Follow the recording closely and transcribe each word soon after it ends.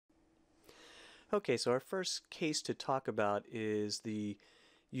Okay, so our first case to talk about is the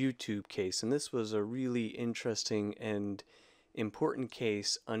YouTube case, and this was a really interesting and important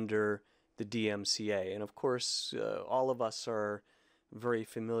case under the DMCA. And of course, all of us are very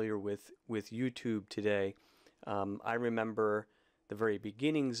familiar with YouTube today. I remember the very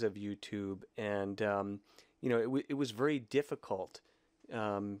beginnings of YouTube, and it was very difficult,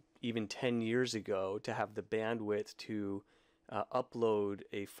 even 10 years ago, to have the bandwidth to upload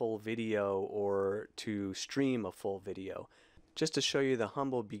a full video or to stream a full video. Just to show you the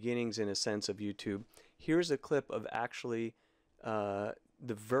humble beginnings, in a sense, of YouTube, here's a clip of actually the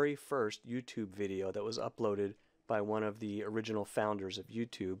very first YouTube video that was uploaded by one of the original founders of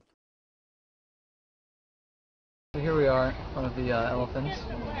YouTube. So here we are, one of the elephants.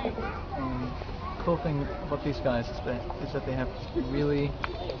 Cool thing about these guys is that they have really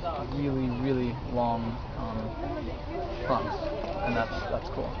long trunks, and that's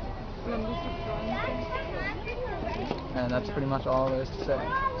cool. And that's pretty much all there is to say.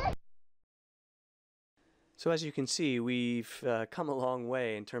 So as you can see, we've come a long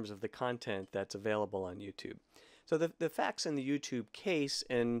way in terms of the content that's available on YouTube. So the facts in the YouTube case,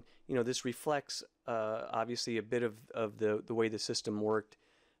 and this reflects obviously a bit of the way the system worked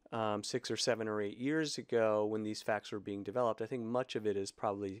 6 or 7 or 8 years ago when these facts were being developed. I think much of it is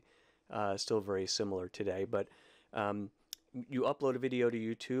probably still very similar today. But you upload a video to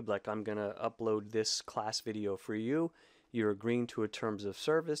YouTube, like I'm going to upload this class video for you. You're agreeing to a terms of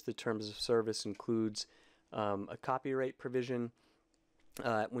service. The terms of service includes a copyright provision.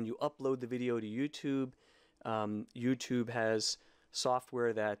 When you upload the video to YouTube, YouTube has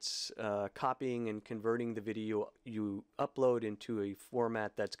software that's copying and converting the video you upload into a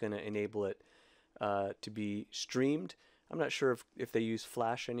format that's going to enable it to be streamed. I'm not sure if they use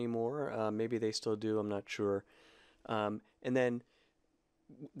Flash anymore. Maybe they still do. I'm not sure. And then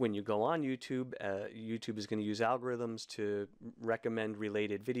when you go on YouTube, YouTube is going to use algorithms to recommend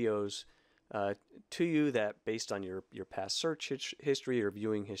related videos to you that based on your past search history or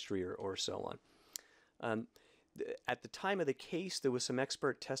viewing history or so on. At the time of the case, there was some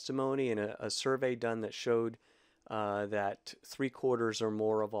expert testimony and a survey done that showed that 3/4 or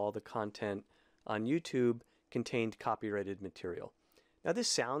more of all the content on YouTube contained copyrighted material. Now this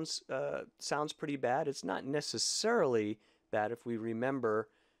sounds pretty bad. It's not necessarily bad if we remember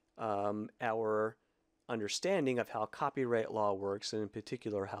our understanding of how copyright law works, and in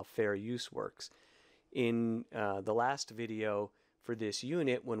particular how fair use works. In the last video for this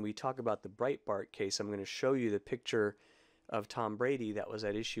unit, when we talk about the Breitbart case, I'm going to show you the picture of Tom Brady that was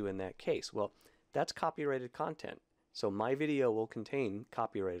at issue in that case. Well, that's copyrighted content. So my video will contain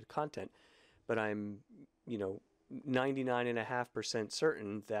copyrighted content, but I'm 99.5%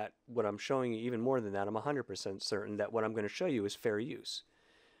 certain that what I'm showing you, even more than that, I'm 100% certain that what I'm going to show you is fair use.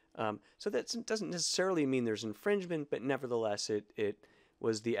 So that doesn't necessarily mean there's infringement, but nevertheless it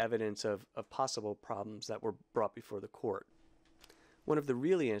was the evidence of possible problems that were brought before the court. One of the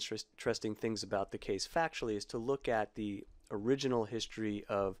really interesting things about the case factually is to look at the original history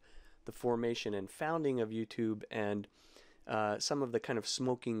of the formation and founding of YouTube, and some of the kind of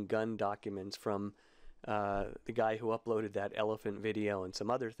smoking gun documents from the guy who uploaded that elephant video and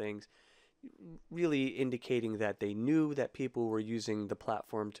some other things, really indicating that they knew that people were using the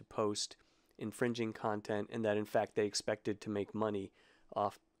platform to post infringing content, and that in fact they expected to make money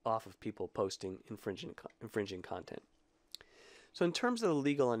off of people posting infringing content. So in terms of the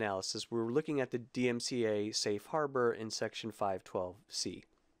legal analysis, we're looking at the DMCA safe harbor in section 512C.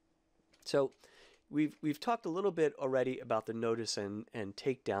 So we've talked a little bit already about the notice and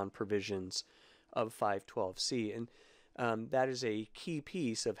takedown provisions of 512C, and that is a key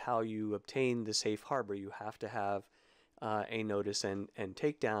piece of how you obtain the safe harbor. You have to have a notice and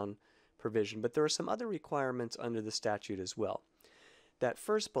takedown provision, but there are some other requirements under the statute as well. That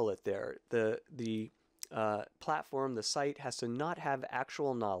first bullet there, the platform, the site, has to not have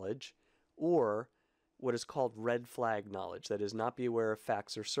actual knowledge or what is called red flag knowledge, that is, not be aware of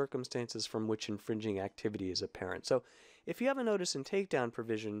facts or circumstances from which infringing activity is apparent. So if you have a notice and takedown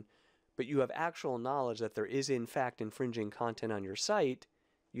provision, but you have actual knowledge that there is in fact infringing content on your site,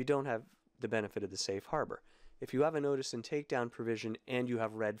 you don't have the benefit of the safe harbor. If you have a notice and takedown provision and you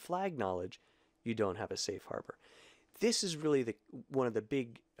have red flag knowledge, you don't have a safe harbor. This is really one of the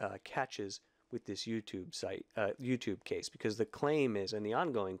big catches with this YouTube case, because the claim is, and the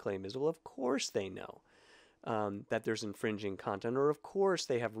ongoing claim is, well, of course they know that there's infringing content, or of course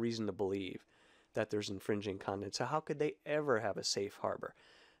they have reason to believe that there's infringing content. So how could they ever have a safe harbor?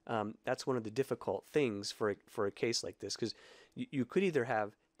 That's one of the difficult things for a case like this, because you could either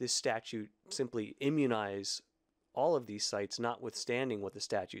have this statute simply immunize all of these sites, notwithstanding what the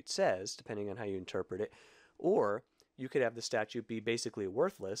statute says, depending on how you interpret it, or you could have the statute be basically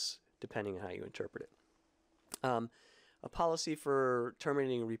worthless, depending on how you interpret it. A policy for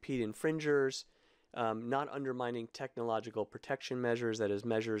terminating repeat infringers, not undermining technological protection measures, that is,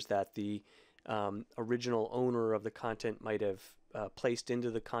 measures that the original owner of the content might have placed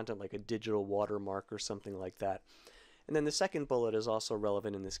into the content, like a digital watermark or something like that. And then the second bullet is also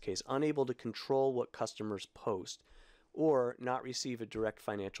relevant in this case: unable to control what customers post or not receive a direct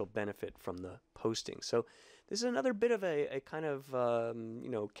financial benefit from the posting. So this is another bit of a kind of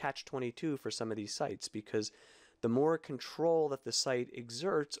catch-22 for some of these sites, because the more control that the site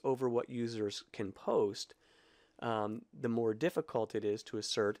exerts over what users can post, the more difficult it is to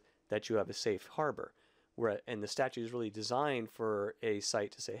assert that you have a safe harbor. And the statute is really designed for a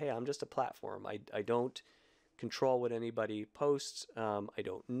site to say, hey, I'm just a platform. I don't control what anybody posts. I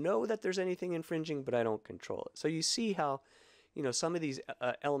don't know that there's anything infringing, but I don't control it. So you see how, some of these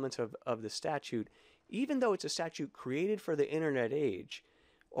elements of the statute, even though it's a statute created for the internet age,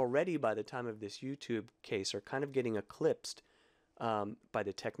 already by the time of this YouTube case are kind of getting eclipsed by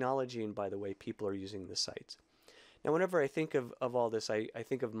the technology and by the way people are using the sites. Now, whenever I think of all this, I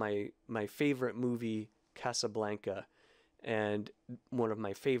think of my favorite movie, Casablanca, and one of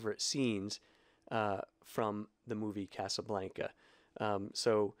my favorite scenes from the movie Casablanca.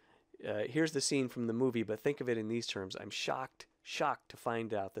 Here's the scene from the movie, but think of it in these terms. I'm shocked to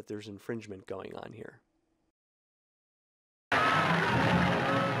find out that there's infringement going on here.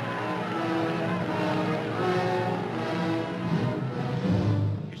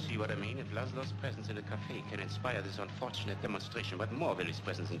 What I mean, if Laszlo's presence in a cafe can inspire this unfortunate demonstration, what more will his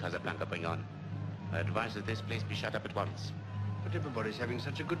presence in Casablanca bring on? I advise that this place be shut up at once. But everybody's having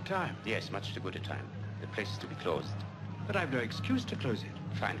such a good time. Yes, much too good a time. The place is to be closed. But I've no excuse to close it.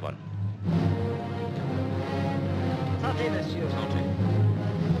 Find one. Sortez, monsieur. Sortez.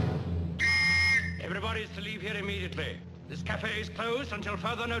 Everybody is to leave here immediately. This cafe is closed until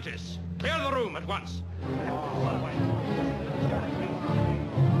further notice. Clear the room at once.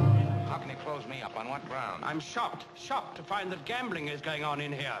 How can you close me up? On what ground? I'm shocked to find that gambling is going on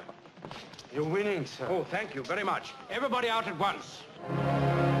in here. You're winning, sir. Oh, thank you very much. Everybody out at once.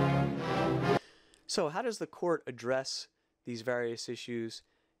 So how does the court address these various issues?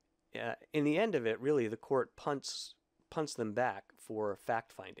 In the end of it, really, the court punts them back for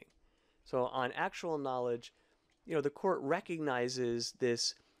fact-finding. So on actual knowledge, the court recognizes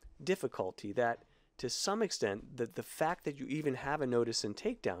this difficulty that, to some extent, that the fact that you even have a notice and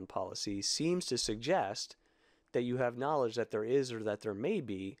takedown policy seems to suggest that you have knowledge that there is or that there may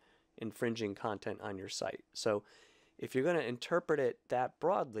be infringing content on your site. So if you're going to interpret it that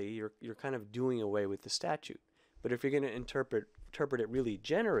broadly, you're kind of doing away with the statute. But if you're going to interpret it really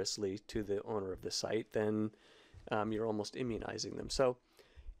generously to the owner of the site, then you're almost immunizing them. So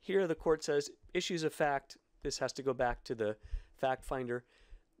here the court says, issues of fact, this has to go back to the fact finder.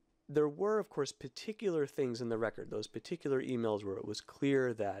 There were, of course, particular things in the record, those particular emails where it was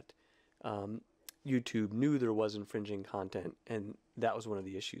clear that YouTube knew there was infringing content, and that was one of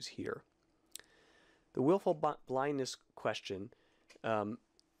the issues here. The willful blindness question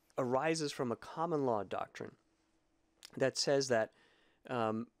arises from a common law doctrine that says that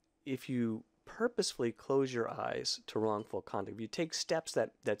if you purposefully close your eyes to wrongful conduct, if you take steps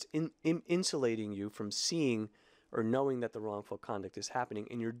that's insulating you from seeing or knowing that the wrongful conduct is happening,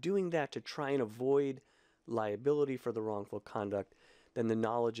 and you're doing that to try and avoid liability for the wrongful conduct, then the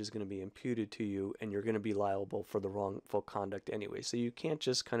knowledge is going to be imputed to you, and you're going to be liable for the wrongful conduct anyway. So you can't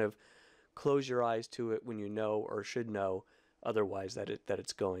just kind of close your eyes to it when you know or should know otherwise that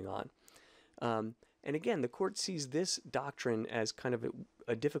it's going on. And again, the court sees this doctrine as kind of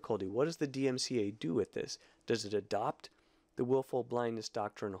a difficulty. What does the DMCA do with this? Does it adopt the willful blindness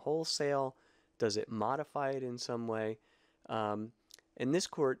doctrine wholesale? Does it modify it in some way? And this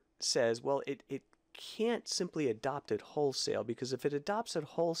court says, well, it can't simply adopt it wholesale, because if it adopts it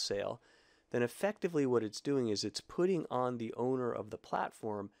wholesale, then effectively what it's doing is it's putting on the owner of the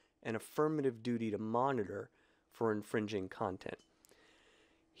platform an affirmative duty to monitor for infringing content.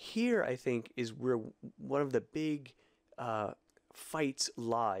 Here, I think, is where one of the big fights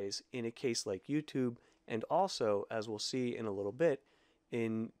lies in a case like YouTube, and also, as we'll see in a little bit,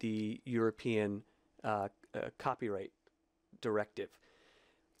 in the European copyright directive.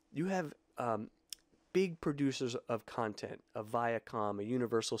 You have big producers of content, a Viacom, a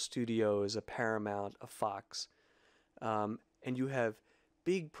Universal Studios, a Paramount, a Fox, and you have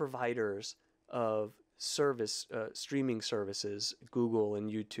big providers of streaming services, Google and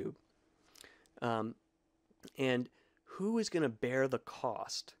YouTube. And who is going to bear the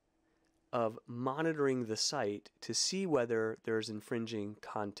cost of monitoring the site to see whether there's infringing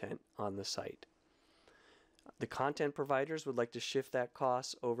content on the site. The content providers would like to shift that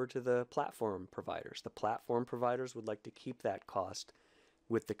cost over to the platform providers. The platform providers would like to keep that cost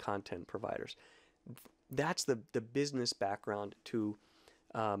with the content providers. That's the business background to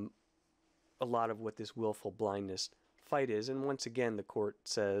a lot of what this willful blindness fight is. And once again, the court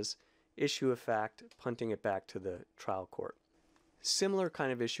says, issue a fact, punting it back to the trial court. Similar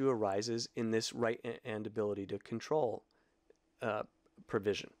kind of issue arises in this right and ability to control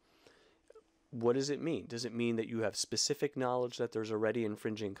provision. What does it mean? Does it mean that you have specific knowledge that there's already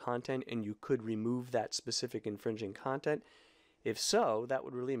infringing content and you could remove that specific infringing content? If so, that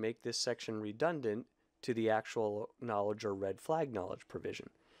would really make this section redundant to the actual knowledge or red flag knowledge provision.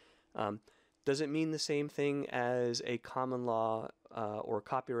 Does it mean the same thing as a common law or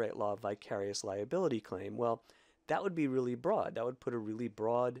copyright law vicarious liability claim? Well, that would be really broad. That would put a really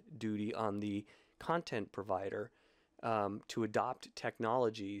broad duty on the content provider to adopt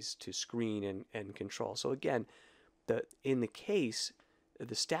technologies to screen and control. So again, in the case,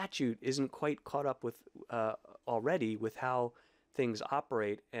 the statute isn't quite caught up with already with how things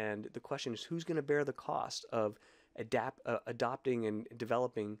operate, and the question is who's going to bear the cost of adopting and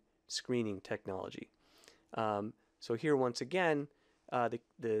developing screening technology. So here once again,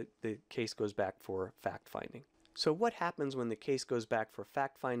 the case goes back for fact-finding. So what happens when the case goes back for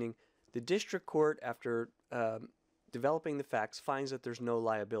fact-finding? The district court, after developing the facts, finds that there's no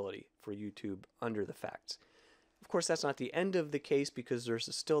liability for YouTube under the facts. Of course, that's not the end of the case because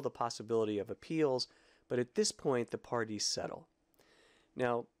there's still the possibility of appeals, but at this point, the parties settle.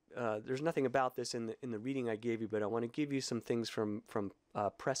 Now, there's nothing about this in the reading I gave you, but I want to give you some things from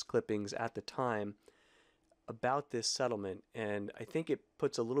press clippings at the time about this settlement, and I think it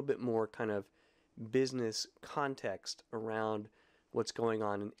puts a little bit more kind of business context around what's going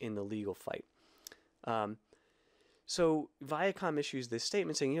on in the legal fight. So Viacom issues this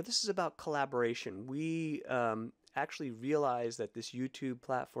statement saying, this is about collaboration. We actually realize that this YouTube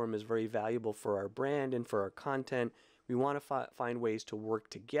platform is very valuable for our brand and for our content. We want to find ways to work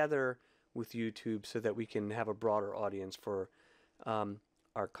together with YouTube so that we can have a broader audience for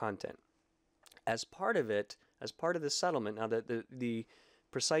our content. As part of it, as part of the settlement, now the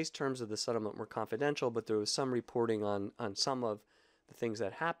precise terms of the settlement were confidential, but there was some reporting on some of the things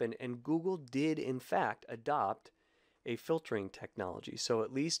that happened, and Google did in fact adopt a filtering technology. So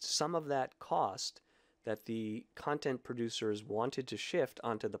at least some of that cost that the content producers wanted to shift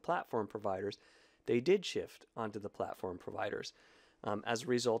onto the platform providers, they did shift onto the platform providers as a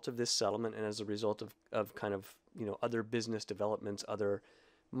result of this settlement and as a result of kind of other business developments, other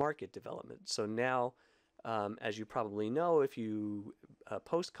market development. So now, as you probably know, if you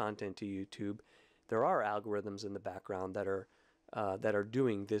post content to YouTube, there are algorithms in the background that are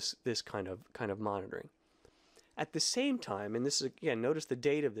doing this kind of monitoring. At the same time, and this is again, notice the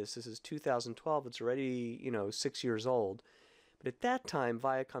date of this. This is 2012. It's already 6 years old. But at that time,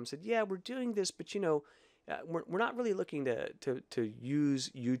 Viacom said, "Yeah, we're doing this, but we're not really looking to use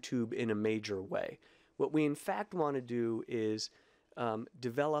YouTube in a major way. What we in fact want to do is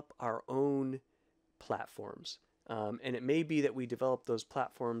develop our own platforms, and it may be that we develop those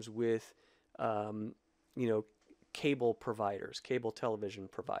platforms with cable providers, cable television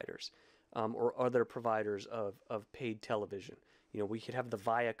providers, or other providers of paid television. We could have the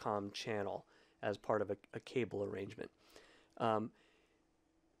Viacom channel as part of a cable arrangement."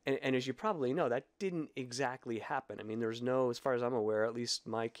 And as you probably know, that didn't exactly happen. I mean, there's no, as far as I'm aware, at least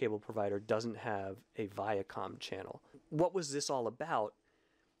my cable provider doesn't have a Viacom channel. What was this all about?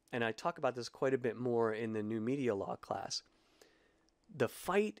 And I talk about this quite a bit more in the new media law class. The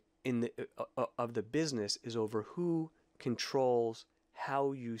fight of the business is over who controls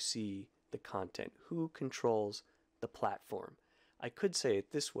how you see the content, who controls the platform. I could say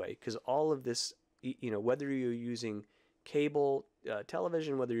it this way, because all of this, whether you're using cable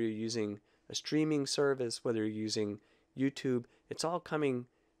television, whether you're using a streaming service, whether you're using YouTube, it's all coming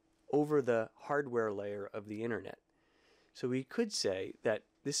over the hardware layer of the internet. So we could say that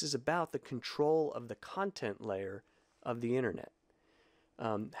this is about the control of the content layer of the internet.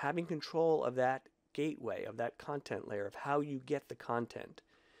 Having control of that gateway, of that content layer, of how you get the content,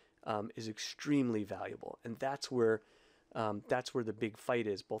 is extremely valuable, and that's where the big fight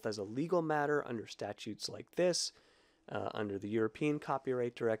is, both as a legal matter under statutes like this, under the European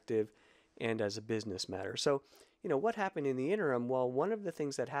Copyright Directive, and as a business matter. So, what happened in the interim? Well, one of the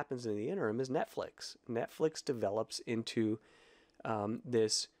things that happens in the interim is Netflix. Netflix develops into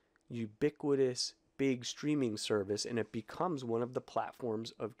this ubiquitous big streaming service, and it becomes one of the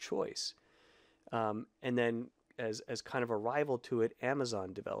platforms of choice. And then as kind of a rival to it,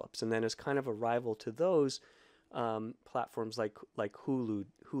 Amazon develops, and then as kind of a rival to those, platforms like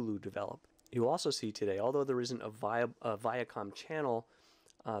Hulu develop. You also see today, although there isn't a Viacom channel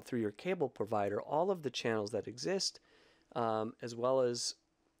through your cable provider, all of the channels that exist, as well as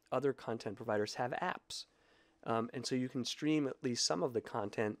other content providers, have apps. And so you can stream at least some of the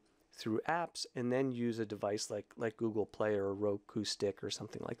content through apps and then use a device like Google Play or a Roku stick or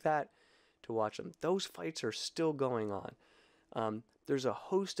something like that to watch them. Those fights are still going on. There's a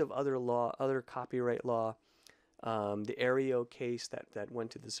host of other copyright law. The Aereo case that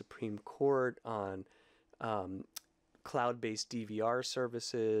went to the Supreme Court on cloud-based DVR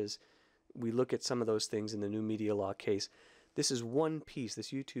services. We look at some of those things in the new media law case. This is one piece,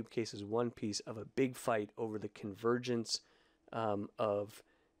 this YouTube case is one piece of a big fight over the convergence of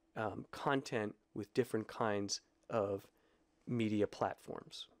content with different kinds of media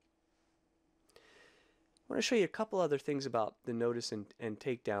platforms. I want to show you a couple other things about the notice and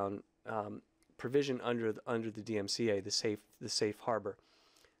takedown provision under the DMCA, the safe harbor.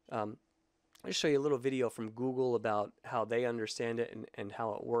 I'll just show you a little video from Google about how they understand it and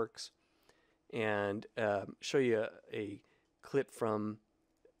how it works, and show you a clip from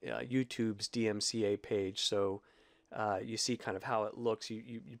YouTube's DMCA page, so you see kind of how it looks.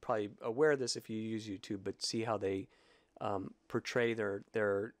 You're probably aware of this if you use YouTube, but see how they portray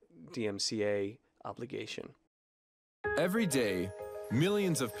their DMCA obligation. Every day,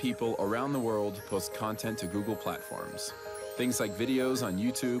 millions of people around the world post content to Google platforms. Things like videos on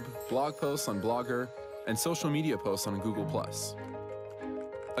YouTube, blog posts on Blogger, and social media posts on Google+.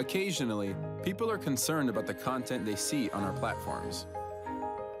 Occasionally, people are concerned about the content they see on our platforms.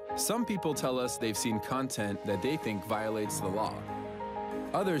 Some people tell us they've seen content that they think violates the law.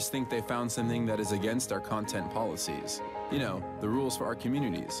 Others think they found something that is against our content policies. You know, the rules for our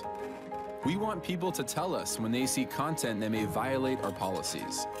communities. We want people to tell us when they see content that may violate our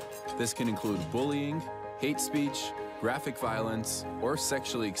policies. This can include bullying, hate speech, graphic violence, or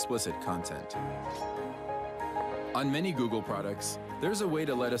sexually explicit content. On many Google products, there's a way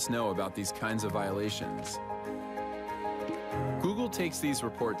to let us know about these kinds of violations. Google takes these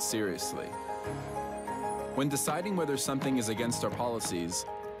reports seriously. When deciding whether something is against our policies,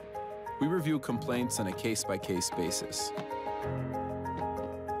 we review complaints on a case-by-case basis.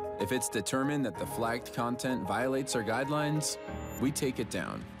 If it's determined that the flagged content violates our guidelines, we take it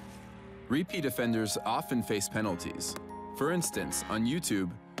down. Repeat offenders often face penalties. For instance, on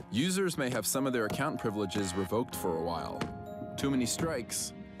YouTube, users may have some of their account privileges revoked for a while. Too many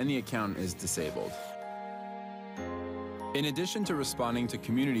strikes, and the account is disabled. In addition to responding to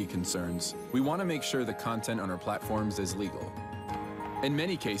community concerns, we want to make sure the content on our platforms is legal. In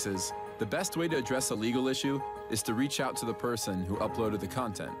many cases, the best way to address a legal issue is to reach out to the person who uploaded the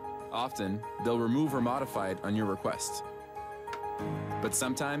content. Often, they'll remove or modify it on your request. But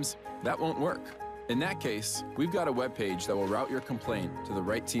sometimes, that won't work. In that case, we've got a webpage that will route your complaint to the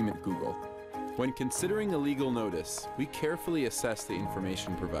right team at Google. When considering a legal notice, we carefully assess the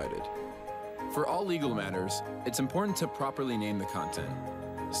information provided. For all legal matters, it's important to properly name the content,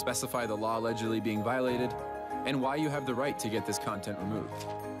 specify the law allegedly being violated, and why you have the right to get this content removed.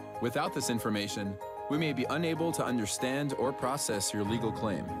 Without this information, we may be unable to understand or process your legal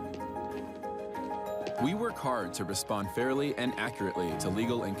claim. We work hard to respond fairly and accurately to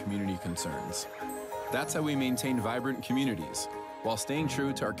legal and community concerns. That's how we maintain vibrant communities, while staying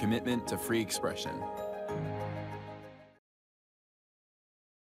true to our commitment to free expression.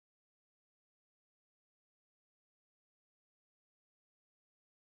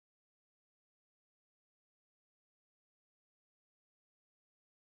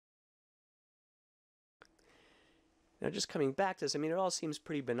 Now, just coming back to this, I mean, it all seems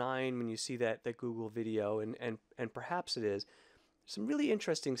pretty benign when you see that Google video, and perhaps it is. Some really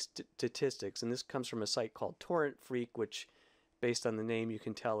interesting statistics, and this comes from a site called Torrent Freak, which, based on the name, you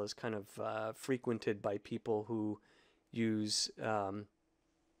can tell is kind of frequented by people who use,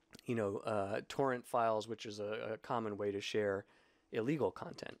 torrent files, which is a common way to share illegal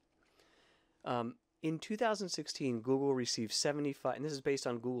content. In 2016, Google received 75, and this is based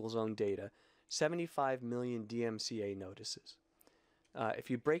on Google's own data, 75 million DMCA notices. If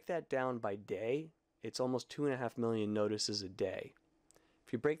you break that down by day, it's almost 2.5 million notices a day.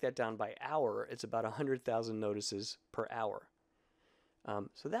 If you break that down by hour, it's about 100,000 notices per hour.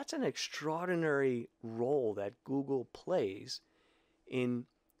 So that's an extraordinary role that Google plays in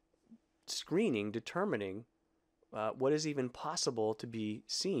screening, determining what is even possible to be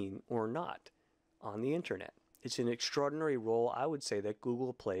seen or not on the internet. It's an extraordinary role, I would say, that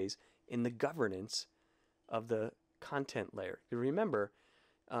Google plays in the governance of the content layer. You remember,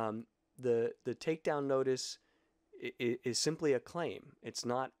 the takedown notice is simply a claim. It's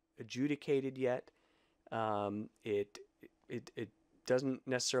not adjudicated yet. It doesn't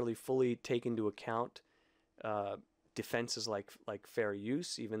necessarily fully take into account defenses like fair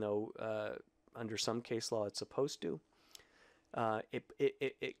use, even though under some case law it's supposed to.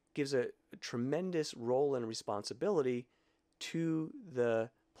 It gives a tremendous role and responsibility to the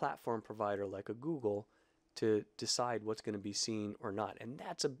platform provider like a Google to decide what's going to be seen or not. And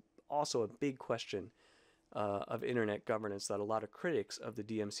that's also a big question of internet governance that a lot of critics of the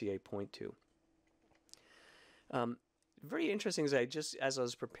DMCA point to. Very interesting is as I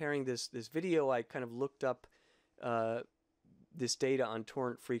was preparing this video, I kind of looked up this data on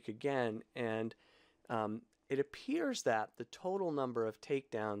Torrent Freak again, and it appears that the total number of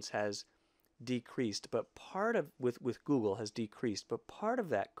takedowns has decreased, but with Google has decreased, but part of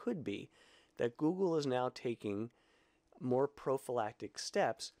that could be that Google is now taking more prophylactic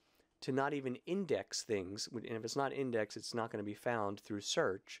steps to not even index things, and if it's not indexed, it's not going to be found through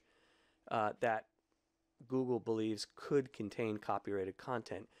search, that Google believes could contain copyrighted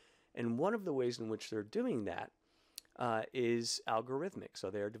content. And one of the ways in which they're doing that is algorithmic. So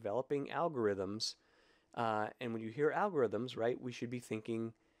they're developing algorithms, and when you hear algorithms, right, we should be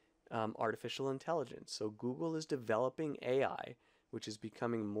thinking artificial intelligence. So Google is developing AI, which is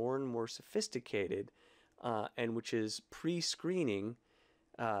becoming more and more sophisticated, and which is pre-screening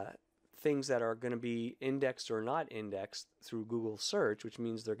things that are going to be indexed or not indexed through Google search, which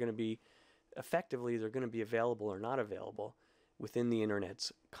means they're going to be effectively available or not available within the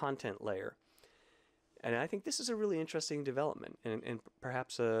internet's content layer. And I think this is a really interesting development, and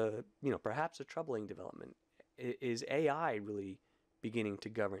perhaps a troubling development. Is AI really beginning to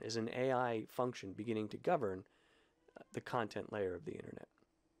govern? Is an AI function beginning to govern the content layer of the internet?